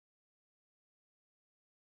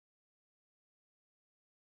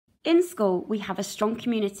In school, we have a strong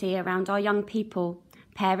community around our young people.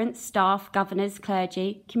 Parents, staff, governors,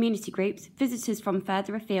 clergy, community groups, visitors from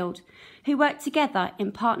further afield, who work together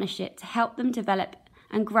in partnership to help them develop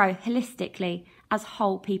and grow holistically as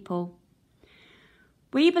whole people.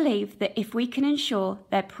 We believe that if we can ensure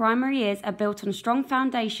their primary years are built on strong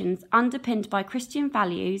foundations underpinned by Christian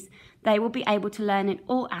values, they will be able to learn in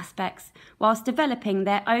all aspects whilst developing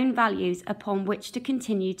their own values upon which to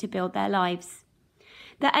continue to build their lives.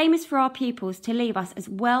 The aim is for our pupils to leave us as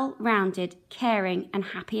well-rounded, caring and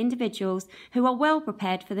happy individuals who are well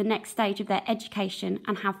prepared for the next stage of their education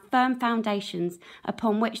and have firm foundations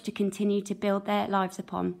upon which to continue to build their lives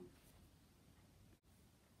upon.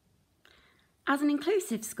 As an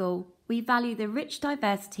inclusive school, we value the rich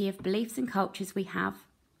diversity of beliefs and cultures we have.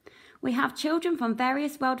 We have children from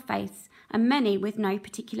various world faiths and many with no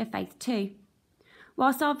particular faith too.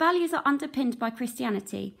 Whilst our values are underpinned by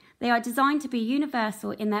Christianity, they are designed to be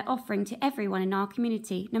universal in their offering to everyone in our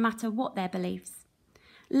community, no matter what their beliefs.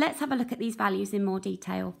 Let's have a look at these values in more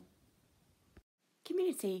detail.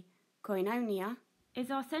 Community, koinonia, is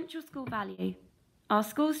our central school value. Our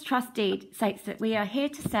school's trust deed states that we are here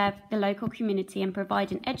to serve the local community and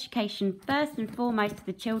provide an education first and foremost to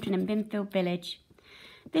the children in Binfield Village.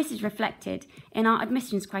 This is reflected in our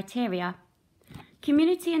admissions criteria.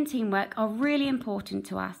 Community and teamwork are really important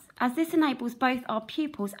to us, as this enables both our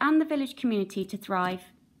pupils and the village community to thrive.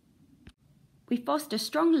 We foster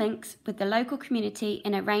strong links with the local community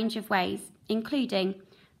in a range of ways, including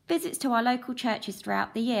visits to our local churches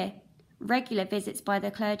throughout the year, regular visits by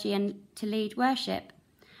the clergy and to lead worship,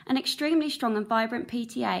 an extremely strong and vibrant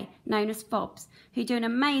PTA known as FOBs, who do an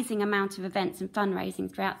amazing amount of events and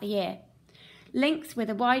fundraising throughout the year, links with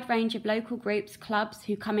a wide range of local groups, clubs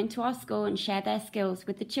who come into our school and share their skills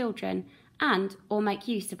with the children and or make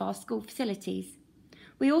use of our school facilities.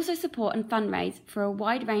 We also support and fundraise for a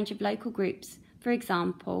wide range of local groups, for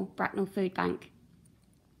example, Bracknell Food Bank.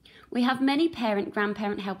 We have many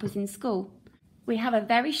parent-grandparent helpers in school. We have a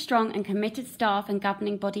very strong and committed staff and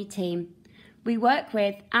governing body team. We work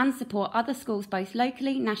with and support other schools both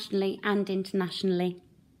locally, nationally and internationally.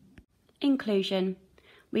 Inclusion.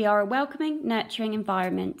 We are a welcoming, nurturing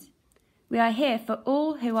environment. We are here for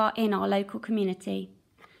all who are in our local community.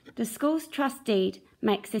 The school's trust deed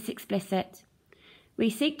makes this explicit. We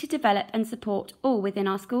seek to develop and support all within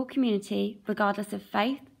our school community, regardless of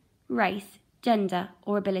faith, race, gender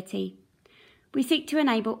or ability. We seek to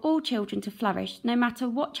enable all children to flourish, no matter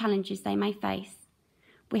what challenges they may face.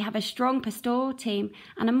 We have a strong pastoral team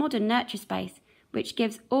and a modern nurture space, which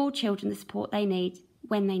gives all children the support they need,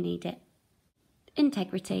 when they need it.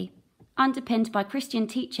 Integrity. Underpinned by Christian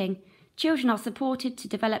teaching, children are supported to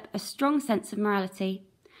develop a strong sense of morality,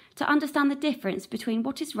 to understand the difference between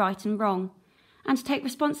what is right and wrong, and to take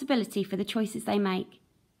responsibility for the choices they make.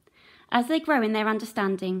 As they grow in their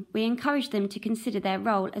understanding, we encourage them to consider their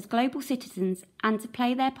role as global citizens and to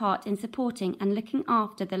play their part in supporting and looking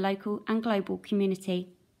after the local and global community.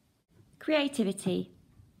 Creativity.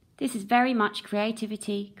 This is very much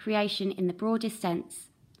creativity, creation in the broadest sense.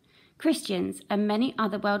 Christians and many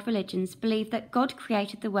other world religions believe that God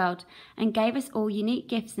created the world and gave us all unique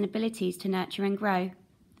gifts and abilities to nurture and grow.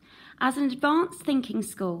 As an advanced thinking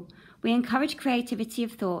school, we encourage creativity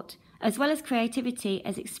of thought, as well as creativity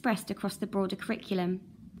as expressed across the broader curriculum.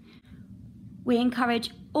 We encourage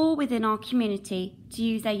all within our community to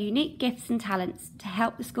use their unique gifts and talents to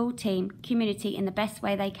help the school team community in the best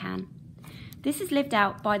way they can. This is lived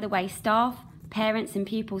out by the way staff, parents and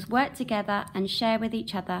pupils work together and share with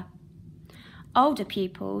each other. Older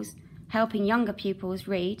pupils helping younger pupils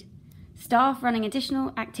read, staff running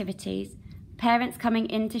additional activities, parents coming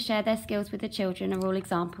in to share their skills with the children are all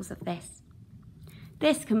examples of this.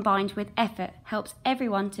 This, combined with effort, helps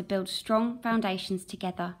everyone to build strong foundations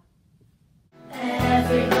together.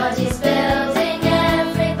 Everybody's building.